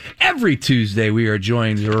Every Tuesday, we are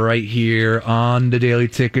joined right here on the Daily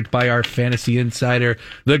Ticket by our fantasy insider,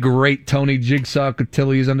 the great Tony Jigsaw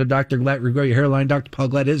Cotillo. He's under Dr. Glatt. Regret your hairline. Dr. Paul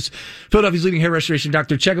Glatt is Philadelphia's leading hair restoration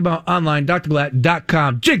doctor. Check him out online,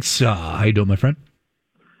 drglatt.com. Jigsaw, how you doing, my friend?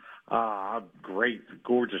 Great,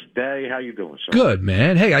 gorgeous day. How you doing, sir? Good,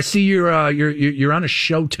 man. Hey, I see you're on a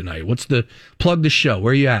show tonight. Plug the show?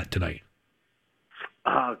 Where are you at tonight?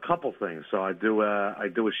 A couple things. So I do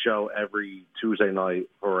a show every Tuesday night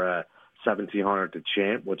for 1700 The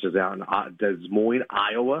Champ, which is out in Des Moines,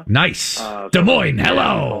 Iowa. Nice. Des Moines,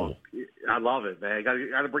 hello. I love it, man.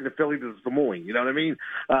 Got to bring the Philly to Des Moines. You know what I mean?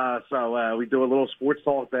 So we do a little sports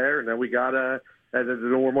talk there, and then we got the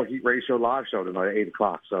normal Heat Ratio live show tonight at 8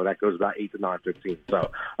 o'clock. So that goes about 8 to 9:15. So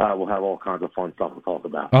we'll have all kinds of fun stuff to talk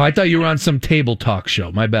about. Oh, I thought you were on some table talk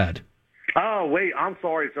show. My bad. Oh, wait, I'm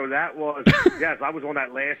sorry. So that was, yes, I was on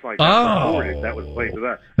that last night. That was played to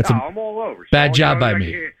that. I'm all over. Bad job by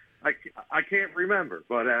me. I can't remember,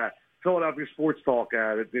 but Philadelphia Sports Talk,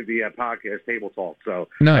 the podcast, Table Talk. So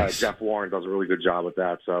nice. Jeff Warren does a really good job with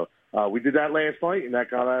that. So we did that last night, and that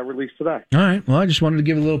got released today. All right. Well, I just wanted to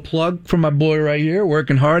give a little plug for my boy right here,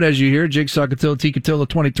 working hard, as you hear, Jigsaw Cotillo, T. Cotillo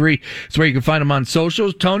 23. It's where you can find him on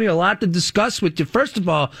socials. Tony, a lot to discuss with you. First of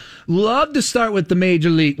all, love to start with the Major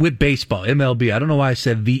League, with baseball, MLB. I don't know why I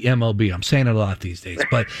said the MLB. I'm saying it a lot these days.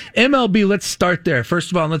 But MLB, let's start there.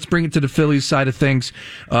 First of all, let's bring it to the Phillies side of things.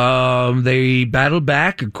 They battled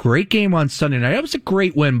back. A great game on Sunday night. That was a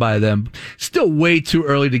great win by them. Still way too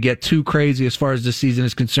early to get too crazy as far as the season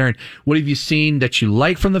is concerned. What have you seen that you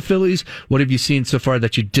like from the Phillies? What have you seen so far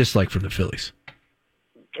that you dislike from the Phillies?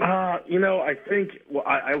 I think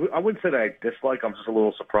I wouldn't say that I dislike. I'm just a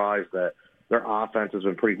little surprised that their offense has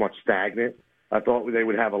been pretty much stagnant. I thought they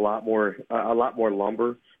would have a lot more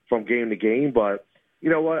lumber from game to game, but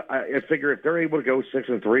you know what? I figure if they're able to go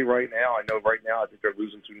 6-3 right now, I think they're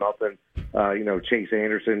losing 2-0. Chase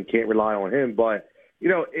Anderson, can't rely on him, but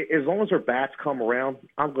as long as their bats come around,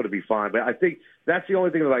 I'm going to be fine. But I think that's the only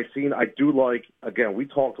thing that I've seen. I do like, again, we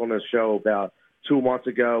talked on this show about 2 months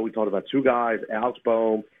ago. We talked about two guys, Alex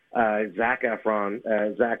Bohm, Zach Eflin.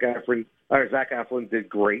 Zach Eflin did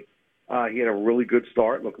great. He had a really good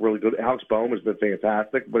start, looked really good. Alex Bohm has been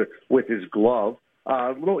fantastic, but with his glove.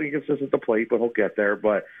 A little inconsistent at the plate, but he'll get there.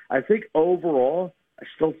 But I think overall, I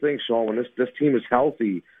still think, Sean, when this team is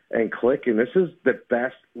healthy and clicking, this is the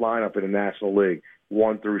best lineup in the National League,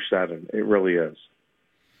 1 through 7. It really is.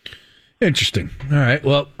 Interesting. All right.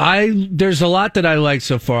 Well, there's a lot that I like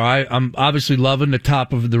so far. I'm obviously loving the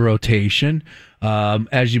top of the rotation.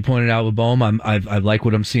 As you pointed out with Bohm, I like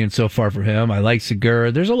what I'm seeing so far for him. I like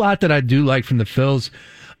Segura. There's a lot that I do like from the Phils.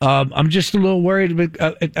 I'm just a little worried,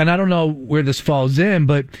 and I don't know where this falls in,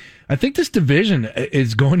 but I think this division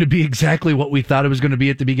is going to be exactly what we thought it was going to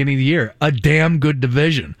be at the beginning of the year. A damn good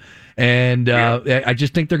division. And I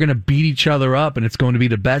just think they're going to beat each other up, and it's going to be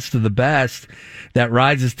the best of the best that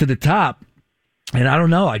rises to the top. And I don't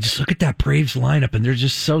know. I just look at that Braves lineup, and they're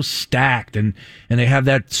just so stacked, and they have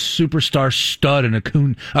that superstar stud and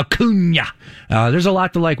Acuna. There's a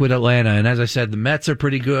lot to like with Atlanta, and as I said, the Mets are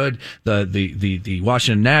pretty good. The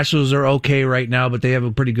Washington Nationals are okay right now, but they have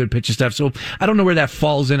a pretty good pitching staff. So I don't know where that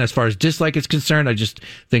falls in as far as dislike is concerned. I just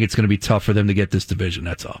think it's going to be tough for them to get this division.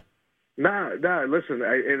 That's all. No, listen,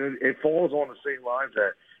 it falls on the same lines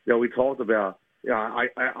that we talked about.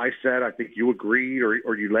 I said, I think you agreed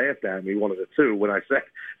or you laughed at me, one of the two, when I said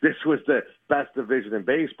this was the best division in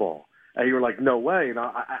baseball. And you were like, no way. And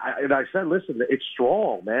I said, listen, it's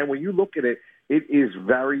strong, man. When you look at it, it is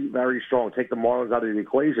very, very strong. Take the Marlins out of the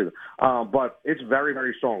equation. But it's very,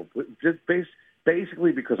 very strong, just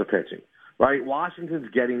basically because of pitching. Right, Washington's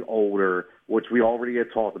getting older, which we already had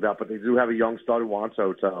talked about, but they do have a young stud, Juan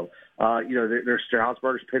Soto. Their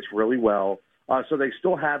Strasburg's pitch really well, so they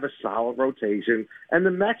still have a solid rotation. And the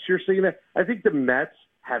Mets, you're seeing it. I think the Mets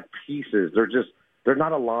have pieces. They're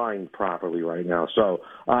not aligned properly right now. So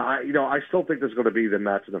I still think there's going to be the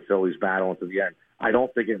Mets and the Phillies battle until the end. I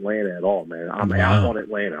don't think Atlanta at all, man. I'm out on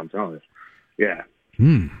Atlanta. I'm telling you. Yeah.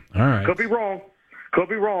 All right. Could be wrong.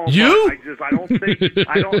 You? I don't think.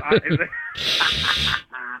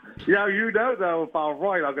 Yeah, though, if I'm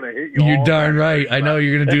right, I'm going to hit you. You're darn right. I know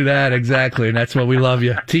you're going to do that. Exactly. And that's why we love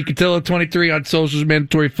you. T. Cotillo 23 on socials,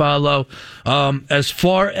 mandatory follow. As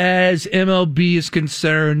far as MLB is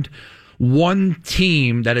concerned, one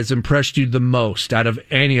team that has impressed you the most out of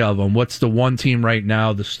any of them, what's the one team right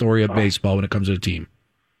now, the story of baseball when it comes to a team?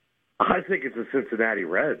 I think it's the Cincinnati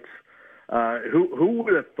Reds. Who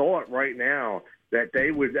would have thought right now that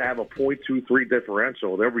they would have a .23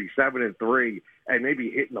 differential? They'll be 7-3 and maybe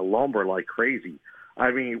hitting the lumber like crazy.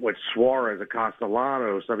 I mean, with Suarez and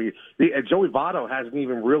Castellanos, I mean, Joey Votto hasn't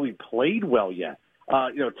even really played well yet.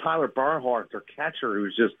 Tyler Bernhardt, their catcher,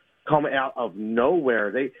 who's just come out of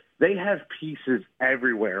nowhere. They have pieces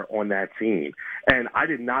everywhere on that team, and I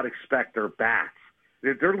did not expect their bats.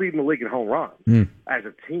 They're leading the league in home runs as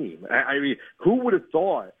a team. I mean, who would have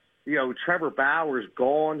thought? Trevor Bauer's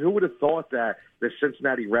gone. Who would have thought that the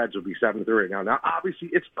Cincinnati Reds would be 7-3 right now? Now, obviously,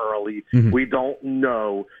 it's early. We don't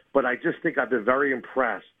know, but I just think I've been very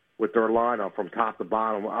impressed with their lineup from top to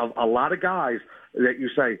bottom. A lot of guys that you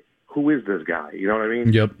say, who is this guy? You know what I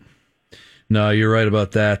mean? Yep. No, you're right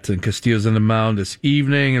about that. And Castillo's on the mound this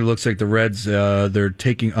evening. It looks like the Reds, they're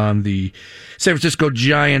taking on the San Francisco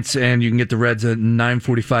Giants, and you can get the Reds at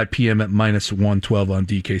 9:45 p.m. at -112 on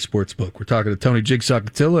DK Sportsbook. We're talking to Tony Jigsaw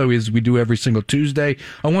Cotillo, as we do every single Tuesday.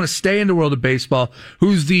 I want to stay in the world of baseball.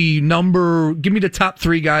 Who's the give me the top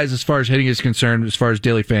 3 guys as far as hitting is concerned, as far as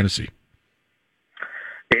daily fantasy?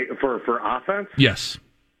 For offense? Yes.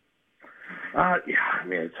 Let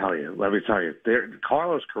me tell you,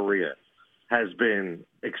 Carlos Correa has been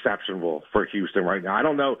exceptional for Houston right now. I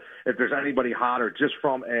don't know if there's anybody hotter just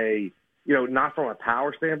from not from a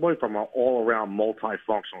power standpoint, from an all-around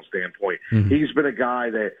multifunctional standpoint. He's been a guy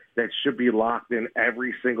that should be locked in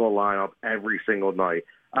every single lineup, every single night.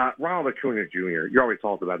 Ronald Acuna Jr., you already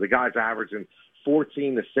talked about it. The guy's averaging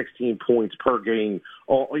 14 to 16 points per game,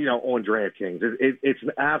 on DraftKings. It's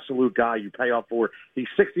an absolute guy you pay up for. He's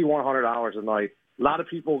 $6,100 a night. A lot of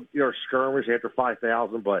people are skirmish after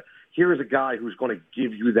 5,000, but here's a guy who's going to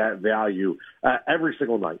give you that value every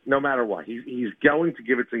single night, no matter what. He's going to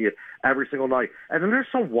give it to you every single night. And then there's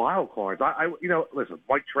some wild cards. Listen,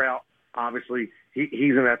 Mike Trout, obviously, he's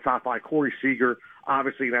in that top 5. Corey Seager,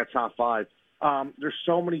 obviously, in that top 5. There's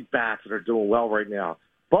so many bats that are doing well right now.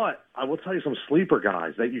 But I will tell you some sleeper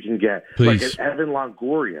guys that you can get, Please. like Evan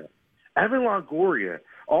Longoria. Evan Longoria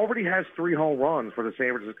already has 3 home runs for the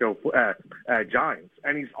San Francisco Giants,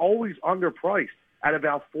 and he's always underpriced at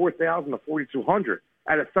about $4,000 to $4,200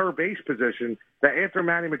 at a third base position. That after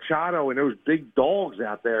Manny Machado and those big dogs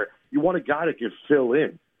out there, you want a guy that can fill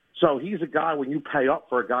in. So he's a guy when you pay up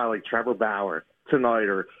for a guy like Trevor Bauer tonight,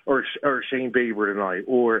 or Shane Bieber tonight,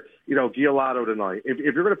 or Giolito tonight. If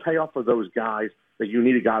you're going to pay up for those guys, that you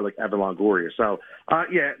need a guy like Evan Longoria. So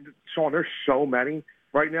Sean, there's so many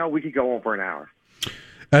right now. We could go on for an hour.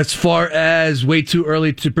 As far as way too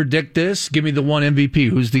early to predict this, give me the one MVP.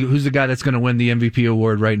 Who's the guy that's going to win the MVP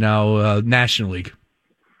award right now, National League?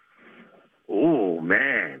 Oh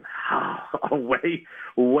man,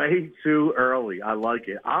 way too early. I like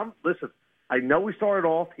it. Listen. I know we started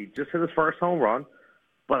off. He just hit his first home run,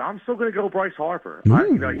 but I'm still going to go Bryce Harper.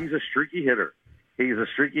 He's a streaky hitter. He's a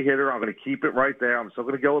streaky hitter. I'm going to keep it right there. I'm still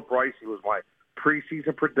going to go with Bryce. He was my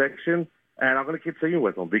preseason prediction, and I'm going to continue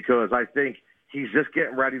with him because I think he's just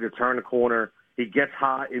getting ready to turn the corner. He gets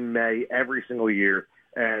hot in May every single year,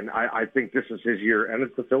 and I think this is his year, and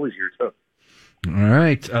it's the Phillies' year too. All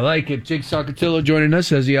right. I like it. Jigsaw Cotillo joining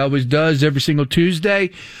us, as he always does, every single Tuesday.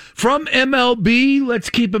 From MLB, let's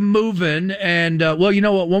keep it moving. And, you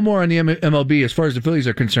know what? One more on the MLB. As far as the Phillies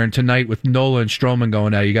are concerned, tonight with Nola and Stroman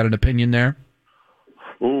going at it. You got an opinion there?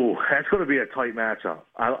 Ooh, that's going to be a tight matchup.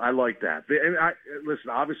 I like that. And listen,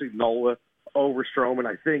 obviously Nola over Stroman.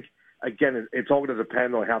 I think, again, it's all going to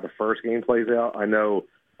depend on how the first game plays out. I know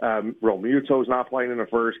Realmuto's not playing in the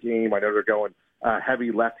first game. I know they're going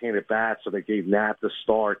heavy left-handed bats, so they gave Knapp the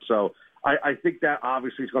start. So I think that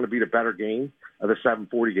obviously is going to be the better game of the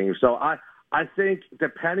 7:40 game. So I think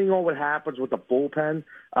depending on what happens with the bullpen,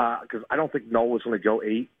 because I don't think Nola's going to go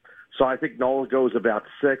 8. So I think Nola goes about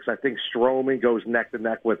 6. I think Stroman goes neck to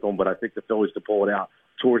neck with them, but I think the Phillies to pull it out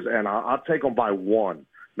towards the end. I'll take them by 1.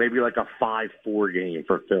 Maybe like a 5-4 game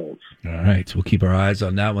for Phillies. All right, so we'll keep our eyes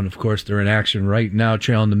on that one. Of course, they're in action right now,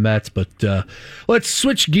 trailing the Mets. But let's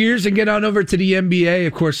switch gears and get on over to the NBA.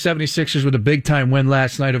 Of course, 76ers with a big-time win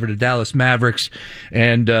last night over the Dallas Mavericks.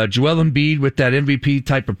 And Joel Embiid with that MVP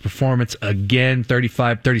type of performance again,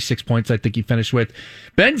 36 points I think he finished with.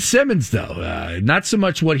 Ben Simmons, though, not so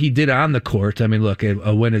much what he did on the court. I mean, look,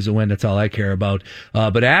 a win is a win. That's all I care about.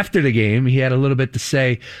 But after the game, he had a little bit to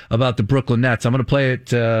say about the Brooklyn Nets. I'm going to play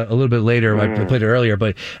it a little bit later. I played it earlier,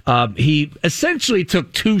 but he essentially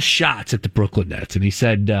took 2 shots at the Brooklyn Nets, and he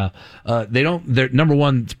said they're number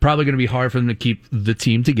one. It's probably going to be hard for them to keep the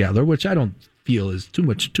team together, which I don't feel is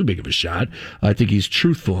too big of a shot. I think he's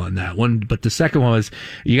truthful on that one. But the second one was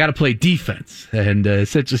you got to play defense, and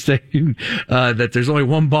it's interesting that there's only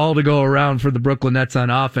one ball to go around for the Brooklyn Nets on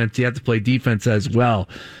offense. You have to play defense as well.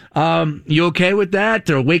 You okay with that?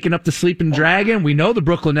 They're waking up the sleeping dragon. We know the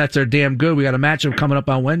Brooklyn Nets are damn good. We got a matchup coming up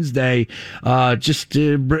on Wednesday.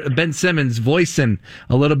 Ben Simmons voicing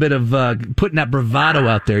a little bit of putting that bravado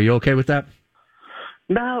out there. You okay with that?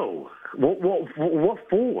 No. What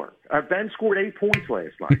for? Ben scored 8 points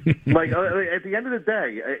last night. At the end of the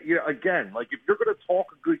day, again, if you're going to talk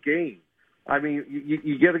a good game, I mean,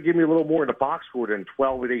 you got to give me a little more in the box score than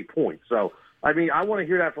 12 at 8 points. So, I mean, I want to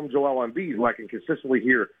hear that from Joel Embiid, who I can consistently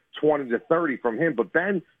hear 20 to 30 from him. But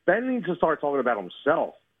Ben needs to start talking about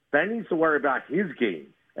himself. Ben needs to worry about his game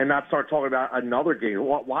and not start talking about another game.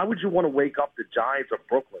 Why would you want to wake up the Giants of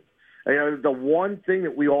Brooklyn? The one thing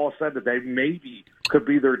that we all said that they maybe could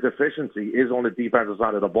be their deficiency is on the defensive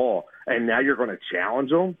side of the ball. And now you're going to challenge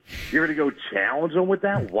them? You're going to go challenge them with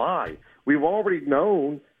that? Why? We've already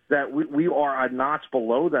known that we are a notch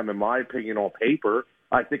below them, in my opinion, on paper.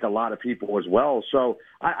 I think a lot of people as well. So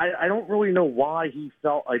I don't really know why he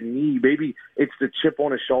felt a need. Maybe it's the chip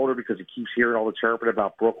on his shoulder because he keeps hearing all the chirping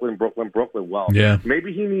about Brooklyn. Well, yeah.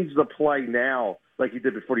 Maybe he needs to play now like he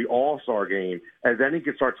did before the All-Star game, and then he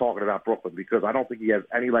can start talking about Brooklyn because I don't think he has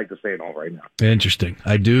any leg to stand on right now. Interesting.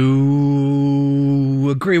 I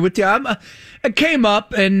do agree with you. It came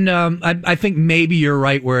up, and I think maybe you're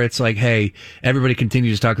right where it's like, hey, everybody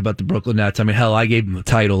continues to talk about the Brooklyn Nets. I mean, hell, I gave them the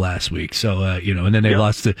title last week, so and then they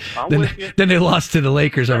lost to then they lost to the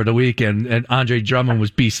Lakers over the weekend, and Andre Drummond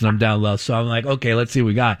was beasting them down low. So I'm like, okay, let's see what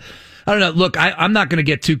we got. I don't know. Look, I'm not going to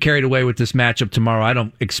get too carried away with this matchup tomorrow. I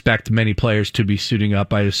don't expect many players to be suiting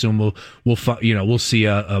up. I assume we'll see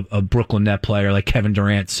a Brooklyn Net player like Kevin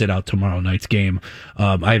Durant sit out tomorrow night's game.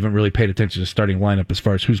 I haven't really paid attention to the starting lineup as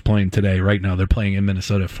far as who's playing today. Right now, they're playing in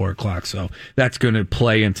Minnesota at 4:00, so that's going to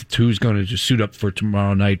play into who's going to just suit up for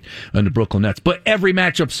tomorrow night on the Brooklyn Nets. But every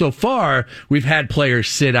matchup so far, we've had players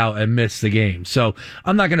sit out and miss the game. So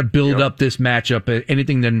I'm not going to build up this matchup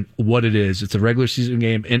anything than what it is. It's a regular season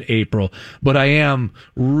game in April. But I am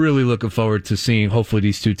really looking forward to seeing, hopefully,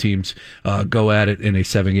 these two teams go at it in a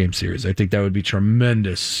 7-game series. I think that would be a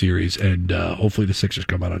tremendous series, and hopefully the Sixers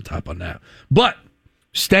come out on top on that. But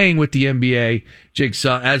staying with the NBA,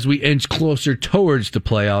 Jigsaw, as we inch closer towards the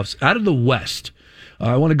playoffs, out of the West,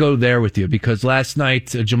 I want to go there with you because last night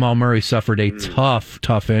Jamal Murray suffered a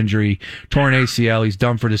tough injury, torn ACL. He's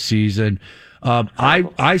done for the season.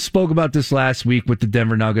 I spoke about this last week with the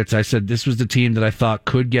Denver Nuggets. I said this was the team that I thought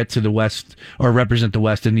could get to the West or represent the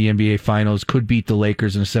West in the NBA Finals, could beat the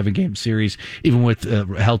Lakers in a 7-game series, even with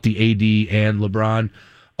healthy AD and LeBron.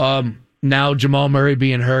 Now Jamal Murray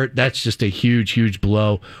being hurt, that's just a huge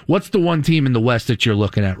blow. What's the one team in the West that you're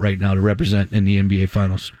looking at right now to represent in the NBA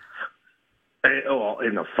Finals?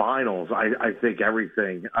 In the finals, I think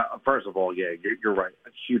everything. First of all, yeah, you're right. A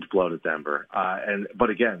huge blow to Denver, but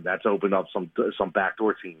again, that's opened up some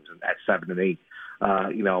backdoor teams at 7 and 8.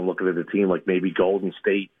 I'm looking at a team like maybe Golden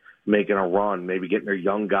State making a run, maybe getting their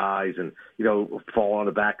young guys, and fall on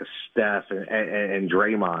the back of Steph and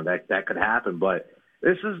Draymond. That could happen, but.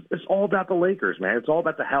 It's all about the Lakers, man. It's all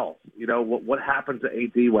about the health. What happened to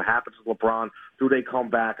AD? What happens to LeBron? Do they come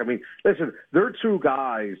back? I mean, listen, there are two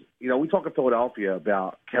guys. We talk in Philadelphia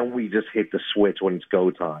about can we just hit the switch when it's go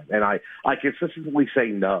time? And I consistently say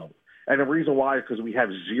no. And the reason why is because we have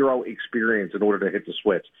zero experience in order to hit the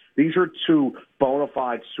switch. These are two bona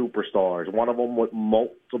fide superstars, one of them with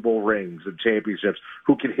multiple rings and championships,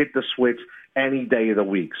 who can hit the switch any day of the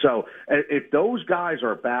week. So if those guys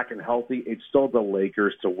are back and healthy, it's still the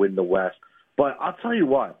Lakers to win the West. But I'll tell you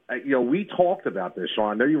what, we talked about this,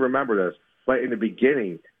 Sean. I know you remember this, but in the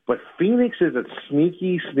beginning, but Phoenix is a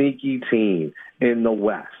sneaky team in the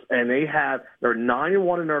West, and they're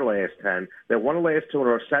 9-1 in their last 10. They won the last 2 and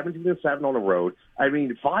are 17-7 on the road. I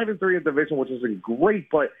mean, 5-3 in the division, which isn't great,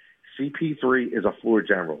 but CP3 is a floor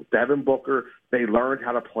general. Devin Booker, they learned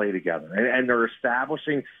how to play together, and they're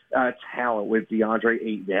establishing talent with DeAndre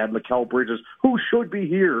Ayton. They have Mikal Bridges, who should be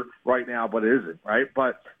here right now, but isn't, right?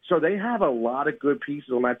 But so they have a lot of good pieces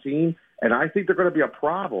on that team, and I think they're going to be a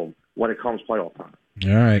problem when it comes playoff time.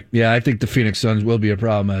 All right. Yeah, I think the Phoenix Suns will be a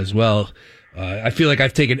problem as well. I feel like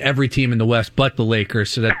I've taken every team in the West but the Lakers,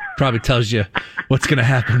 so that probably tells you what's going to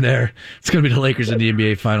happen there. It's going to be the Lakers in the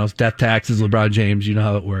NBA Finals. Death taxes, LeBron James. You know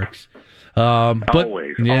how it works.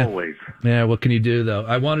 Always. Yeah, what can you do, though?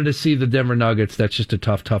 I wanted to see the Denver Nuggets. That's just a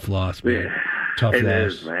tough loss, man. Yeah, tough it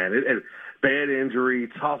loss. Is, man. Bad injury,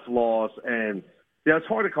 tough loss, and it's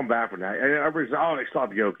hard to come back from that. And everybody's they still have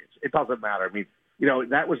Jokic. It doesn't matter. I mean,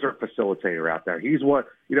 that was their facilitator out there. He's what,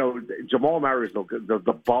 Jamal Murray is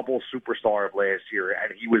the bubble superstar of last year,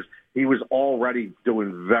 and he was already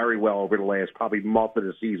doing very well over the last probably month of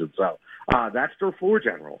the season. So that's their floor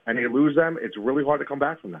general, and they lose them. It's really hard to come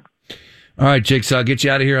back from that. All right, Jigsaw, I'll get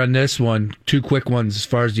you out of here on this one. Two quick ones as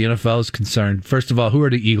far as the NFL is concerned. First of all, who are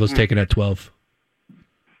the Eagles taking at 12?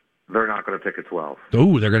 They're not going to pick at 12.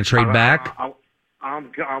 Oh, they're going to trade back?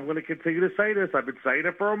 I'm going to continue to say this. I've been saying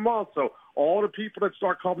it for a month. So all the people that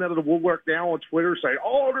start coming out of the woodwork now on Twitter saying,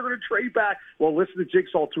 "Oh, they're going to trade back." Well, listen to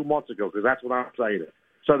Jigsaw 2 months ago, because that's what I'm saying.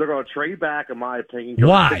 So they're going to trade back, in my opinion.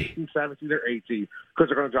 Why? 16, 17, or 18, because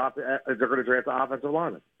they're going to draft the offensive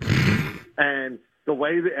lineman. And the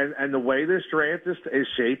way this draft is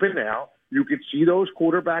shaping out, you can see those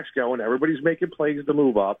quarterbacks going. Everybody's making plays to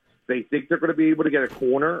move up. They think they're going to be able to get a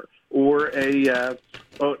corner or a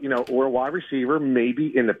wide receiver,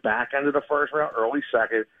 maybe in the back end of the first round, early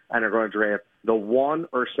second, and they're going to draft the one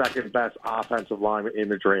or second best offensive lineman in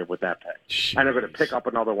the draft with that pick. Jeez. And they're going to pick up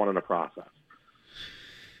another one in the process.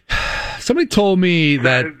 Somebody told me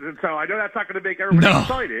that. So I know that's not going to make everybody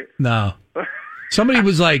excited. No. Somebody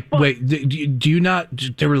was like, "Wait, do you not?"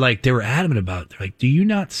 They were adamant about it. They're like, "Do you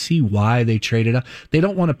not see why they traded up? They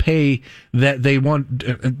don't want to pay that they want."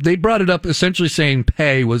 They brought it up essentially saying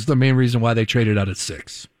pay was the main reason why they traded out at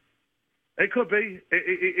 6. It could be.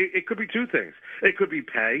 It could be two things. It could be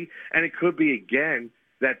pay, and it could be again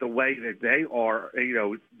that the way that they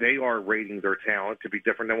are rating their talent to be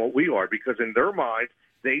different than what we are, because in their mind,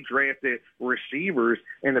 they drafted receivers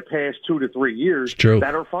in the past 2 to 3 years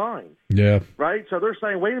that are fine. Yeah. Right? So they're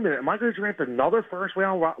saying, wait a minute, am I going to draft another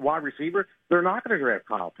first-round wide receiver? They're not going to draft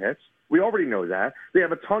Kyle Pitts. We already know that. They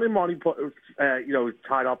have a ton of money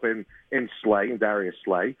tied up in Slay, and Darius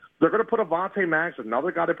Slay. They're going to put Avonte Maddox,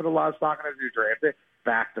 another guy they put a lot of stock in as you drafted,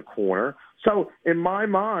 back to corner. So in my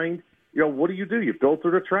mind, what do? You build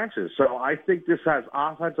through the trenches. So I think this has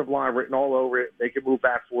offensive line written all over it. They can move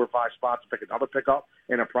back 4 or 5 spots, pick another pickup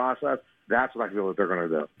in a process. That's what I feel that they're going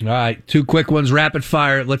to do. All right, 2 quick ones, rapid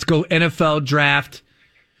fire. Let's go NFL draft.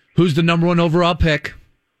 Who's the number 1 overall pick?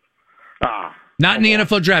 Not in the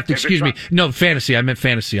NFL draft, excuse me. No, fantasy. I meant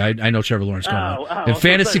fantasy. I know Trevor Lawrence going on. And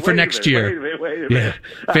fantasy for next year. Wait a minute.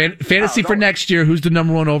 Yeah. Fantasy for next year. Who's the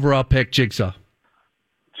number 1 overall pick, Jigsaw?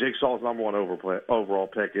 Jigsaw's number 1 overall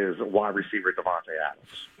pick is wide receiver Davante Adams.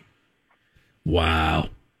 Wow.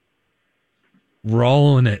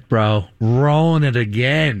 Rolling it, bro. Rolling it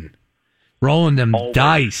again. Rolling them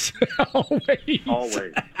dice. Always.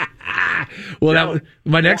 Well, that was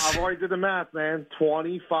my next. I've already did the math, man.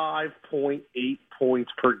 25.8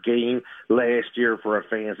 points per game last year for a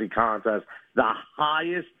fantasy contest. The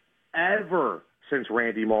highest ever since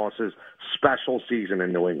Randy Moss's special season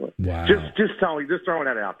in New England. Wow. Just throwing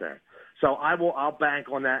that out there. So I'll bank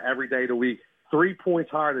on that every day of the week. 3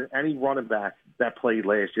 points higher than any running back that played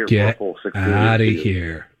last year. Get for a full 6 out of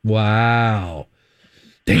here. Wow.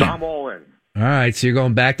 Damn. So I'm all in. All right, so you're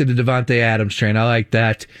going back to the Davante Adams train. I like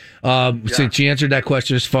that. Since you answered that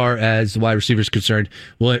question as far as the wide receiver is concerned,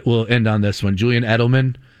 we'll end on this one. Julian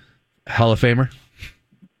Edelman, Hall of Famer?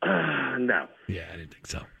 No. Yeah, I didn't think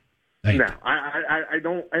so. No, I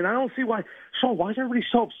don't, and I don't see why. Sean, why is everybody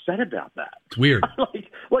so upset about that? It's weird.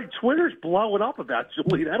 like Twitter's blowing up about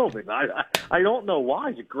Julian Edelman. I don't know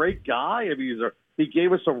why. He's a great guy. I mean, he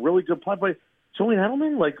gave us some really good play, but Julian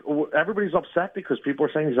Edelman, everybody's upset because people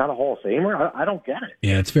are saying he's not a Hall of Famer. I don't get it.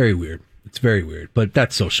 Yeah, it's very weird. It's very weird, but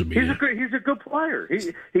that's social media. He's a good player.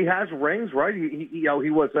 He has rings, right? He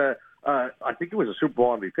was I think he was a Super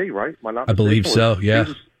Bowl MVP, right? I believe so. Yeah.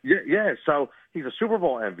 Yeah. So he's a Super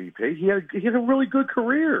Bowl MVP. He had a really good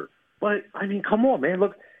career. But I mean, come on, man.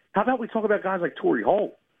 Look, how about we talk about guys like Torrey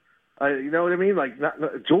Holt? You know what I mean?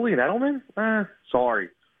 Julian Edelman? Sorry.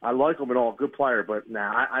 I like him and all, good player, but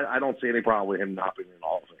I don't see any problem with him not being in the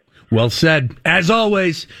Hall of Fame. Well said. As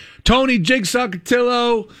always, Tony Jigsaw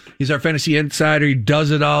Cotillo. He's our fantasy insider. He does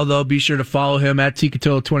it all, though. Be sure to follow him at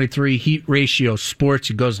TCotillo23, Heat Ratio Sports.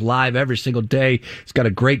 He goes live every single day. He's got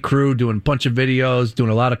a great crew doing a bunch of videos, doing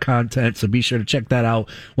a lot of content, so be sure to check that out.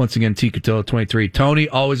 Once again, TCotillo23. Tony,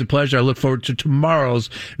 always a pleasure. I look forward to tomorrow's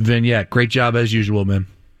vignette. Great job as usual, man.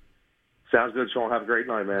 Sounds good, Sean. Have a great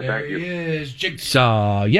night, man. Thank you. There he is, Jigsaw. Yeah.